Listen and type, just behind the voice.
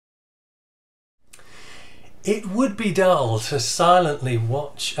It would be dull to silently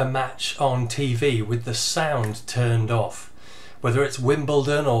watch a match on TV with the sound turned off. Whether it's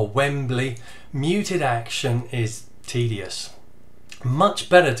Wimbledon or Wembley, muted action is tedious. Much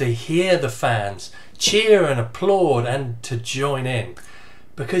better to hear the fans cheer and applaud and to join in,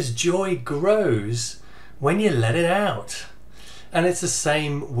 because joy grows when you let it out. And it's the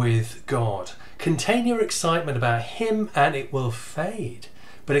same with God. Contain your excitement about Him and it will fade,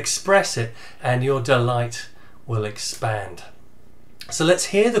 but express it and your delight will expand. So let's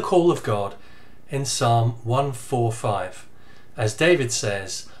hear the call of God in Psalm 145. As David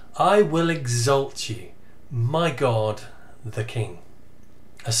says, I will exalt you, my God, the King.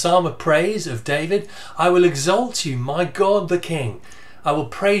 A psalm of praise of David. I will exalt you, my God, the King. I will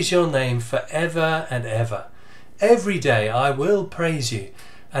praise your name forever and ever. Every day I will praise you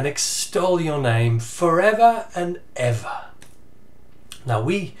and extol your name forever and ever. Now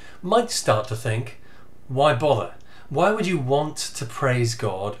we might start to think, why bother? Why would you want to praise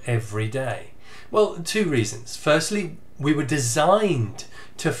God every day? Well, two reasons. Firstly, we were designed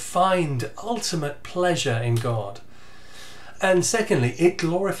to find ultimate pleasure in God. And secondly, it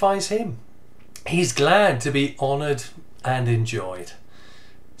glorifies Him. He's glad to be honoured and enjoyed.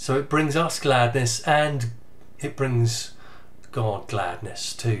 So it brings us gladness and it brings God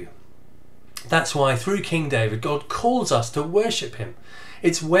gladness too. That's why through King David, God calls us to worship Him.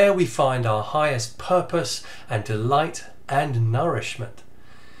 It's where we find our highest purpose and delight and nourishment.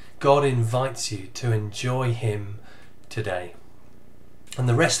 God invites you to enjoy Him today. And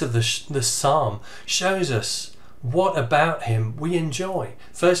the rest of the psalm shows us what about Him we enjoy.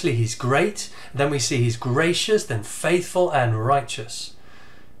 Firstly, He's great. Then we see He's gracious, then faithful and righteous.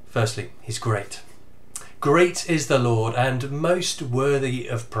 Firstly, He's great. Great is the Lord and most worthy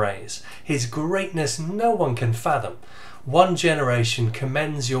of praise. His greatness no one can fathom. One generation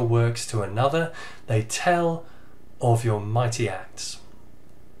commends your works to another. They tell of your mighty acts.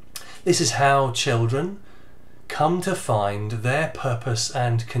 This is how children come to find their purpose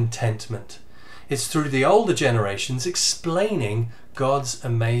and contentment. It's through the older generations explaining God's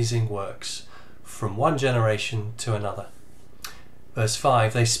amazing works from one generation to another. Verse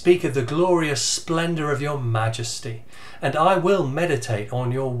 5, they speak of the glorious splendour of your majesty, and I will meditate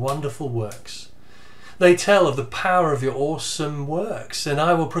on your wonderful works. They tell of the power of your awesome works, and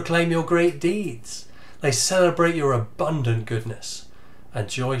I will proclaim your great deeds. They celebrate your abundant goodness and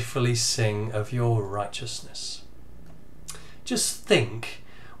joyfully sing of your righteousness. Just think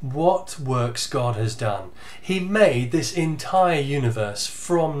what works God has done. He made this entire universe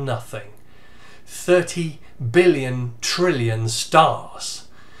from nothing. 30 billion trillion stars,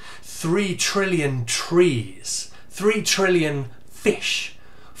 3 trillion trees, 3 trillion fish,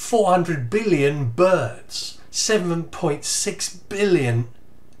 400 billion birds, 7.6 billion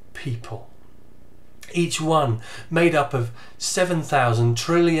people. Each one made up of 7,000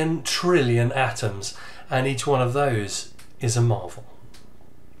 trillion atoms, and each one of those is a marvel.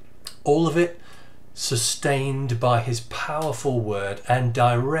 All of it sustained by His powerful word and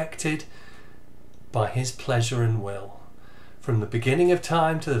directed by His pleasure and will, from the beginning of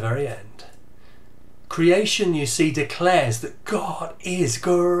time to the very end. Creation, you see, declares that God is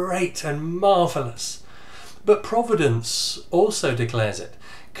great and marvellous. But providence also declares it,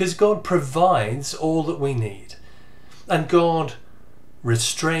 because God provides all that we need. And God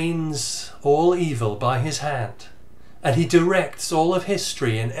restrains all evil by His hand. And He directs all of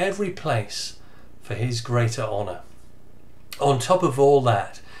history in every place for His greater honour. On top of all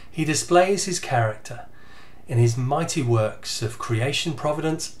that, He displays His character in His mighty works of creation,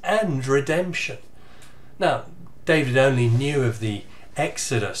 providence and redemption. Now, David only knew of the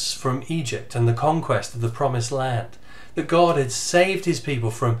Exodus from Egypt and the conquest of the Promised Land, that God had saved His people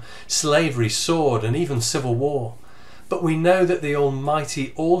from slavery, sword and even civil war. But we know that the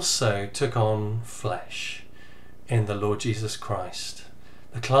Almighty also took on flesh in the Lord Jesus Christ,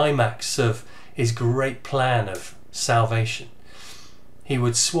 the climax of His great plan of salvation. He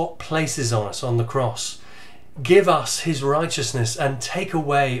would swap places on us on the cross, give us His righteousness and take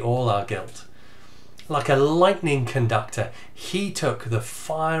away all our guilt. Like a lightning conductor, He took the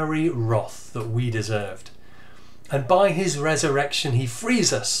fiery wrath that we deserved. And by His resurrection, He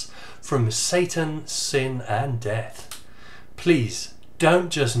frees us from Satan, sin and death. Please don't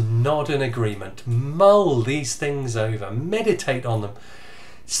just nod in agreement. Mull these things over. Meditate on them.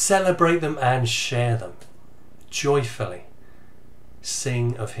 Celebrate them and share them. Joyfully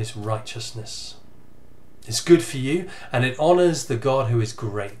sing of His righteousness. It's good for you and it honours the God who is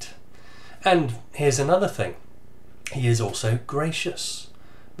great. And here's another thing. He is also gracious.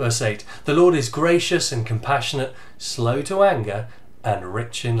 Verse 8, the Lord is gracious and compassionate, slow to anger and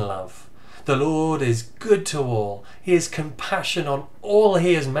rich in love. The Lord is good to all. He has compassion on all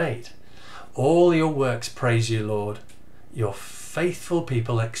he has made. All your works praise you, Lord. Your faithful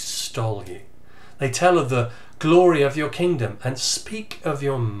people extol you. They tell of the glory of your kingdom and speak of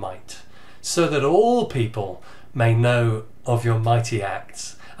your might, so that all people may know of your mighty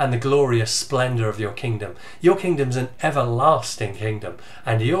acts and the glorious splendour of your kingdom. Your kingdom's an everlasting kingdom,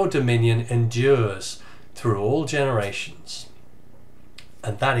 and your dominion endures through all generations.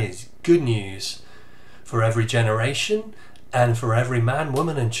 And that is good news for every generation and for every man,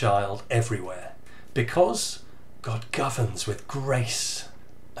 woman and child everywhere, because God governs with grace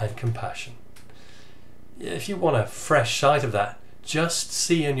and compassion. If you want a fresh sight of that, just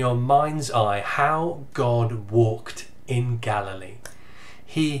see in your mind's eye how God walked in Galilee.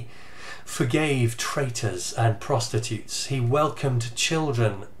 He forgave traitors and prostitutes. He welcomed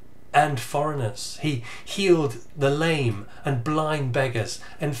children and foreigners. He healed the lame and blind beggars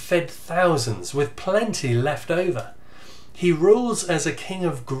and fed thousands with plenty left over. He rules as a king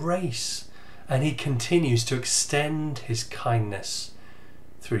of grace, and he continues to extend his kindness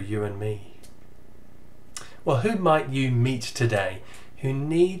through you and me. Well, who might you meet today who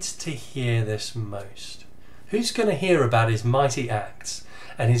needs to hear this most? Who's going to hear about his mighty acts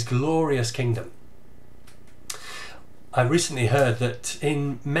and his glorious kingdom? I recently heard that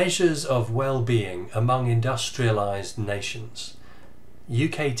in measures of well-being among industrialised nations,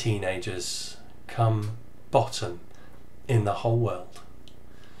 UK teenagers come bottom in the whole world.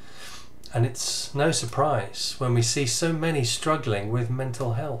 And it's no surprise when we see so many struggling with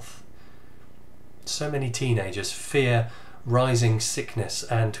mental health. So many teenagers fear rising sickness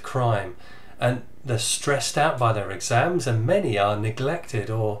and crime, and they're stressed out by their exams, and many are neglected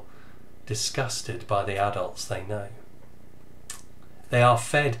or disgusted by the adults they know. They are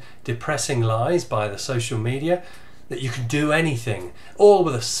fed depressing lies by the social media that you can do anything, all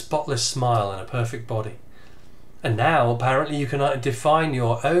with a spotless smile and a perfect body. And now apparently you can define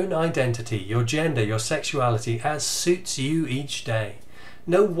your own identity, your gender, your sexuality as suits you each day.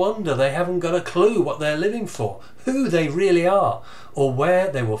 No wonder they haven't got a clue what they're living for, who they really are, or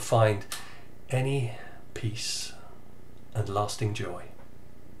where they will find any peace and lasting joy.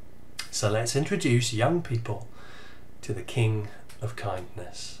 So let's introduce young people to the King of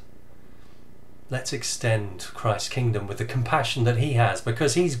kindness. Let's extend Christ's kingdom with the compassion that he has,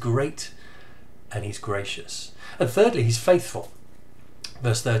 because he's great and he's gracious. And thirdly, he's faithful.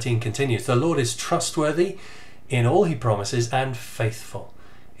 Verse 13 continues, the Lord is trustworthy in all he promises and faithful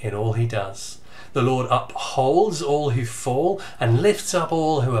in all he does. The Lord upholds all who fall and lifts up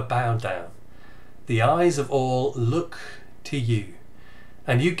all who are bowed down. The eyes of all look to you,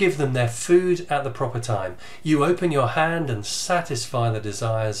 and you give them their food at the proper time. You open your hand and satisfy the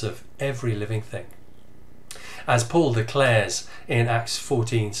desires of every living thing. As Paul declares in Acts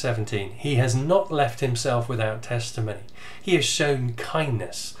 14:17, he has not left himself without testimony. He has shown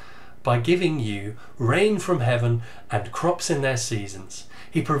kindness by giving you rain from heaven and crops in their seasons.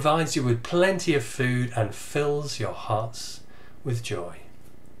 He provides you with plenty of food and fills your hearts with joy.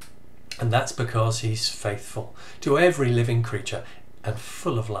 And that's because he's faithful to every living creature and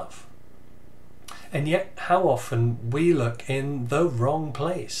full of love. And yet, how often we look in the wrong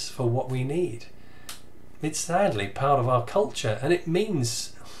place for what we need. It's sadly part of our culture, and it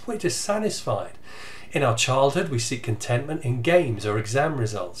means we're dissatisfied. In our childhood, we seek contentment in games or exam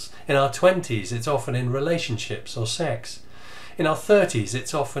results. In our 20s, it's often in relationships or sex. In our 30s,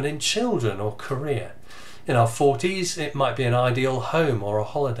 it's often in children or career. In our 40s, it might be an ideal home or a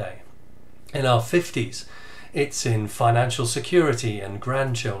holiday. In our 50s, it's in financial security and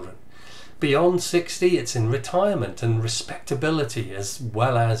grandchildren. Beyond 60, it's in retirement and respectability, as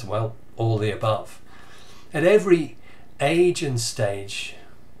well, all the above. At every age and stage,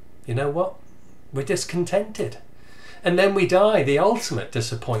 you know what? We're discontented. And then we die, the ultimate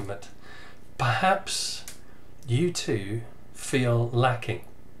disappointment. Perhaps you too feel lacking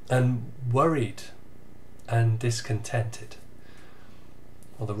and worried and discontented.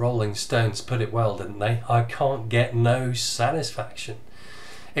 Well, the Rolling Stones put it well, didn't they? I can't get no satisfaction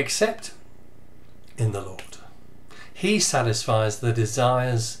except in the Lord. He satisfies the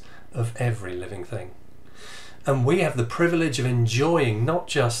desires of every living thing. And we have the privilege of enjoying not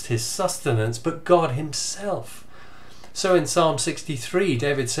just his sustenance, but God himself. So in Psalm 63,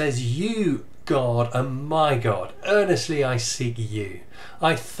 David says, you, God, are my God. Earnestly I seek you.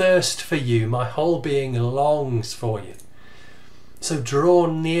 I thirst for you. My whole being longs for you. So draw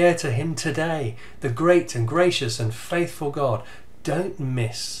near to him today, the great and gracious and faithful God. Don't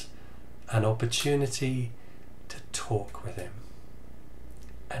miss an opportunity to talk with him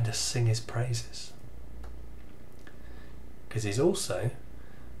and to sing his praises. Because he's also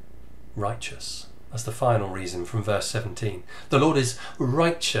righteous. That's the final reason from verse 17. The Lord is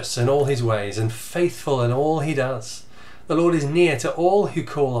righteous in all his ways and faithful in all he does. The Lord is near to all who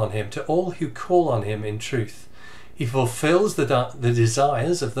call on him, to all who call on him in truth. He fulfills the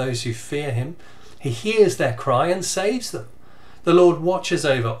desires of those who fear him. He hears their cry and saves them. The Lord watches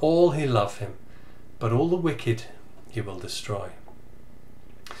over all who love him, but all the wicked he will destroy.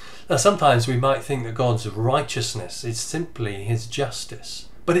 Now, sometimes we might think that God's righteousness is simply his justice,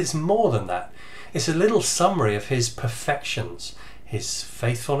 but it's more than that. It's a little summary of his perfections, his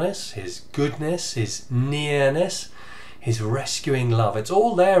faithfulness, his goodness, his nearness, his rescuing love. It's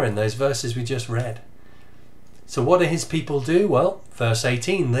all there in those verses we just read. So what do his people do? Well, verse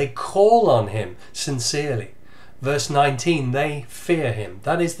 18, they call on him sincerely. Verse 19, they fear him.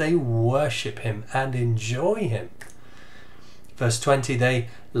 That is, they worship him and enjoy him. Verse 20, they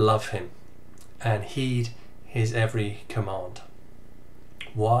love him and heed his every command.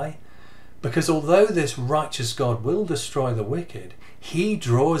 Why? Because although this righteous God will destroy the wicked, he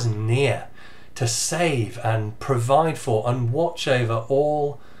draws near to save and provide for and watch over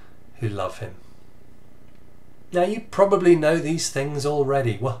all who love him. Now, you probably know these things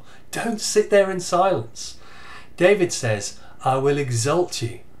already. Well, don't sit there in silence. David says, I will exalt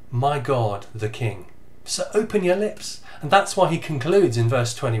you, my God, the King. So open your lips. And that's why he concludes in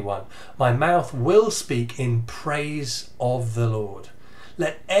verse 21, my mouth will speak in praise of the Lord.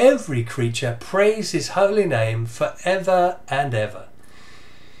 Let every creature praise his holy name forever and ever.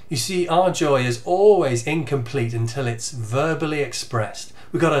 You see, our joy is always incomplete until it's verbally expressed.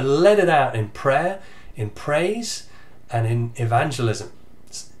 We've got to let it out in prayer, in praise, and in evangelism.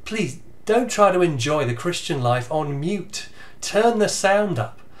 Please don't try to enjoy the Christian life on mute. Turn the sound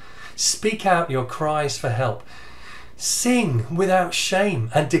up. Speak out your cries for help. Sing without shame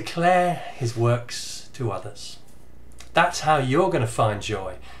and declare his works to others. That's how you're going to find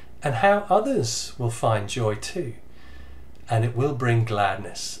joy, and how others will find joy too. And it will bring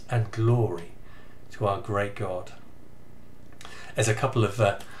gladness and glory to our great God. There's a couple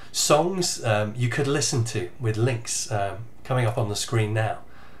of songs you could listen to with links coming up on the screen now.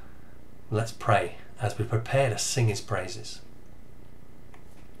 Let's pray as we prepare to sing his praises.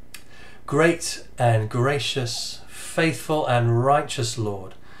 Great and gracious, faithful and righteous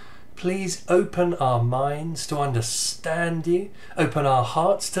Lord, please open our minds to understand you, open our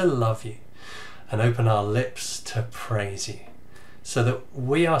hearts to love you, and open our lips to praise you, so that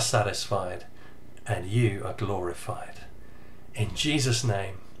we are satisfied and you are glorified. In Jesus'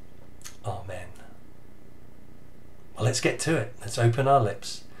 name, amen. Well, let's get to it. Let's open our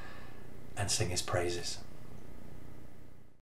lips and sing his praises.